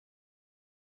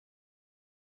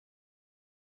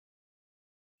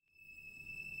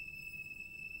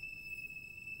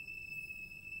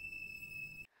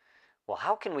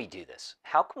how can we do this?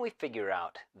 How can we figure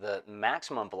out the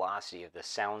maximum velocity of the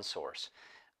sound source?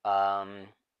 Um,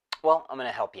 well, I'm going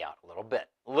to help you out a little bit.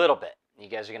 You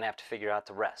guys are going to have to figure out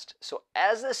the rest. So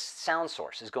as this sound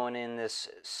source is going in this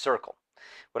circle,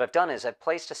 what I've done is I've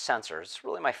placed a sensor. It's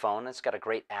really my phone. It's got a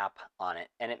great app on it,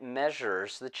 and it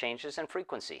measures the changes in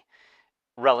frequency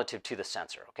relative to the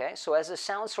sensor. Okay, so as the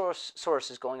sound source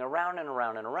is going around and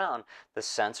around and around, the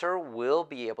sensor will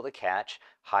be able to catch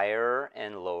higher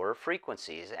and lower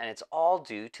frequencies, and it's all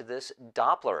due to this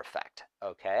Doppler effect.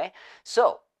 Okay,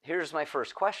 so here's my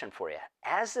first question for you.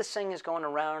 As this thing is going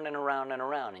around and around and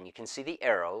around, and you can see the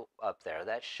arrow up there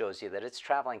that shows you that it's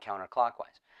traveling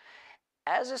counterclockwise.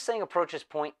 As this thing approaches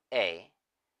point A,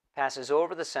 passes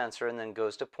over the sensor, and then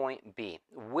goes to point B,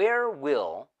 where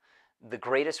will the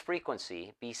greatest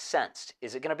frequency be sensed?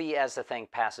 Is it going to be as the thing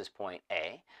passes point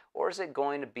A, or is it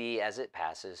going to be as it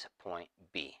passes point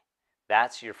B?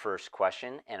 That's your first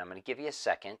question, and I'm going to give you a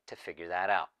second to figure that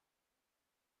out.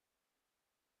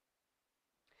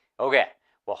 Okay,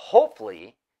 well,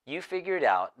 hopefully you figured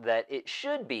out that it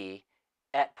should be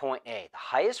at point A. The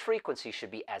highest frequency should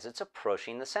be as it's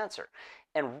approaching the sensor.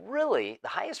 And really, the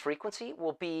highest frequency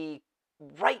will be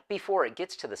right before it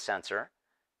gets to the sensor.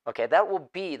 Okay, that will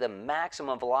be the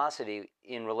maximum velocity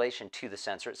in relation to the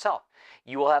sensor itself.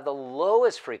 You will have the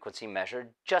lowest frequency measured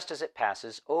just as it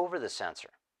passes over the sensor.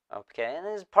 Okay,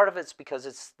 and part of it's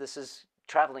because this is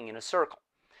traveling in a circle.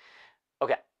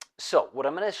 Okay, so what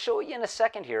I'm going to show you in a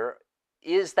second here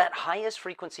is that highest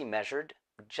frequency measured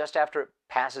just after it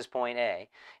passes point A,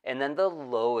 and then the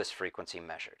lowest frequency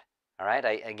measured. All right,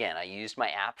 I used my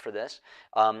app for this.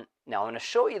 Now I'm going to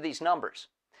show you these numbers.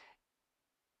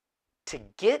 To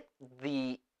get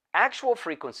the actual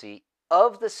frequency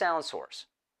of the sound source,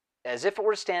 as if it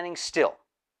were standing still,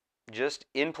 just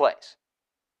in place,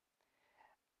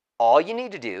 all you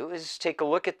need to do is take a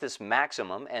look at this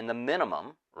maximum and the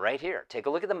minimum right here. Take a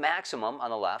look at the maximum on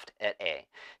the left at A.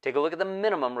 Take a look at the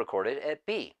minimum recorded at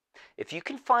B. If you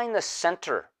can find the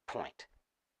center point,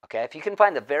 okay, if you can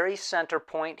find the very center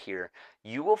point here,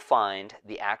 you will find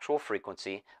the actual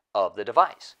frequency of the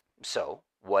device. So,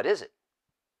 what is it?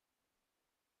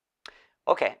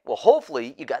 Okay, well,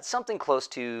 hopefully you got something close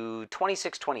to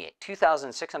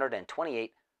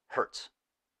 2628 hertz.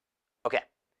 Okay,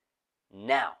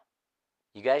 now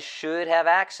you guys should have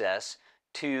access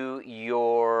to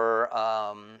your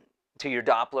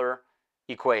Doppler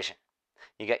equation.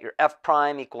 You got your f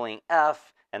prime equaling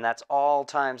f, and that's all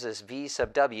times this v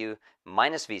sub w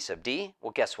minus v sub d.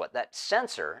 Well, guess what? That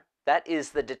sensor, that is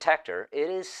the detector, it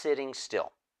is sitting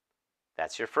still.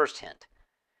 That's your first hint.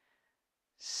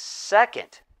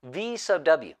 Second, v sub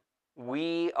w.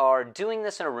 We are doing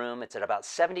this in a room. It's at about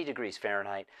 70 degrees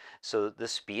Fahrenheit. So the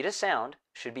speed of sound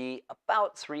should be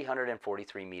about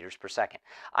 343 meters per second.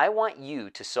 I want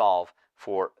you to solve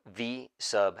for v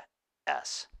sub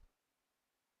s.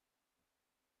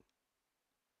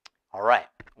 All right.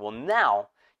 Well, now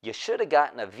you should have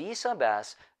gotten a v sub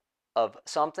s of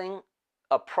something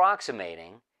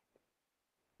approximating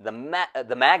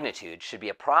the magnitude should be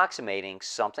approximating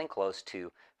something close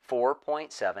to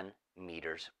 4.7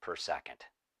 meters per second.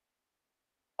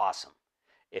 Awesome.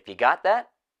 If you got that,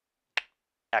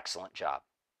 excellent job.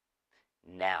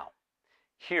 Now,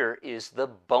 here is the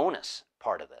bonus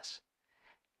part of this.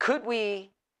 Could we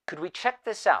check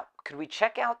this out? Could we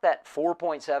check out that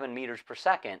 4.7 meters per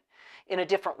second in a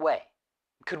different way?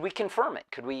 Could we confirm it?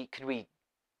 Could we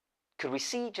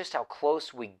see just how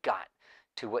close we got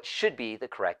to what should be the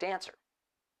correct answer?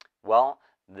 Well,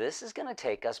 this is going to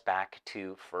take us back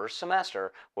to first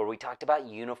semester where we talked about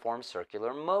uniform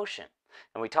circular motion.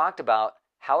 And we talked about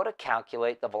how to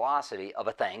calculate the velocity of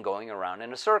a thing going around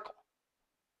in a circle.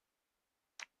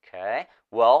 Okay,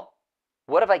 well,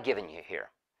 what have I given you here?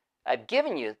 I've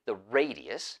given you the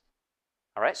radius.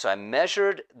 All right, so I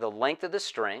measured the length of the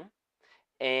string.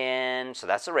 And so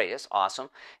that's the radius,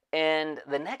 awesome. And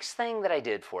the next thing that I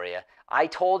did for you, I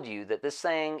told you that this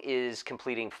thing is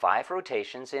completing 5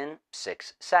 rotations in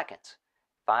 6 seconds.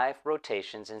 5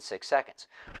 rotations in 6 seconds.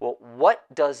 Well, what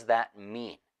does that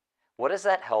mean? What does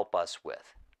that help us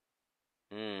with?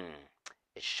 It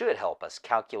should help us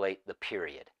calculate the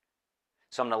period.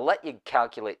 So I'm going to let you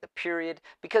calculate the period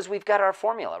because we've got our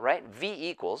formula, right? V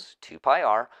equals 2 pi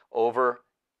r over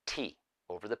t,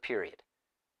 over the period.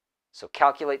 So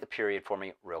calculate the period for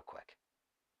me real quick.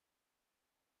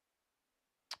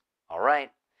 All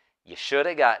right, you should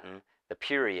have gotten the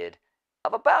period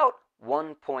of about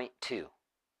 1.2.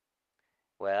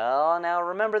 Well, now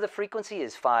remember the frequency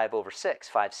is 5 over 6,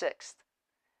 5/6.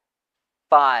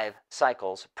 5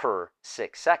 cycles per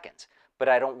 6 seconds. But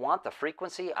I don't want the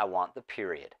frequency, I want the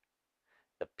period.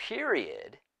 The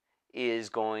period is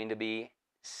going to be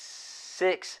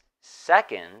 6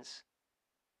 seconds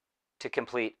to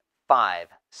complete 5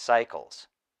 cycles.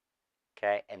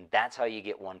 Okay, and that's how you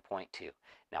get 1.2.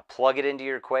 Now plug it into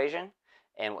your equation,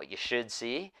 and what you should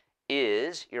see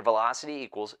is your velocity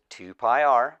equals 2 pi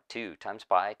r, 2 times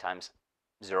pi times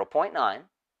 0.9,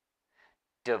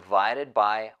 divided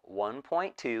by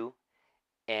 1.2,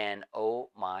 and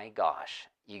oh my gosh,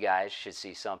 you guys should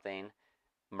see something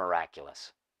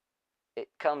miraculous. It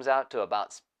comes out to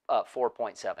about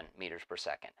 4.7 meters per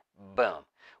second. Boom.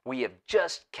 We have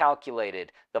just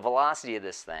calculated the velocity of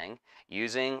this thing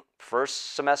using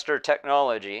first semester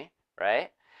technology,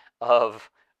 right? Of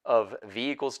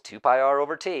v equals 2 pi r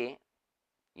over t,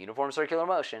 uniform circular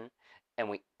motion, and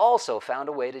we also found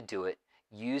a way to do it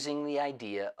using the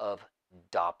idea of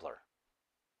Doppler.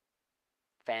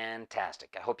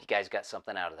 Fantastic. I hope you guys got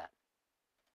something out of that.